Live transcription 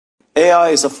AI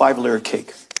is a 5-layer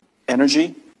cake.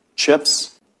 Energy,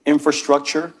 chips,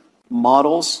 infrastructure,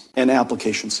 models, and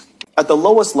applications. At the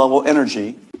lowest level,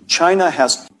 energy, China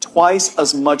has twice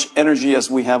as much energy as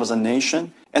we have as a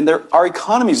nation, and our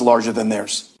economy is larger than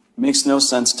theirs. Makes no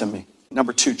sense to me.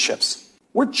 Number 2, chips.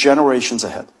 We're generations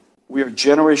ahead. We are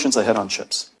generations ahead on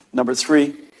chips. Number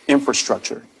 3,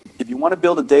 infrastructure. If you want to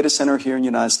build a data center here in the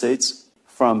United States,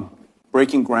 from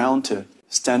breaking ground to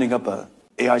standing up an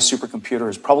AI supercomputer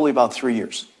is probably about 3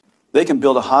 years. They can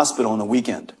build a hospital in a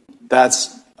weekend.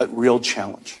 That's a real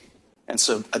challenge. And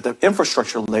so at the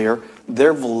infrastructure layer,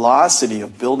 their velocity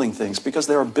of building things, because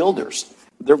they are builders,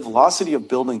 their velocity of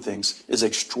building things is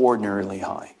extraordinarily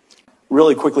high.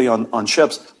 Really quickly on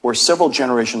chips, we're several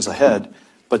generations ahead,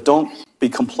 but don't be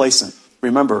complacent.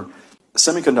 Remember,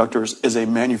 semiconductors is a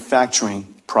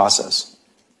manufacturing process.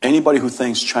 Anybody who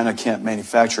thinks China can't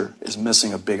manufacture is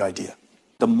missing a big idea.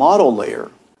 The model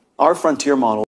layer, our frontier model,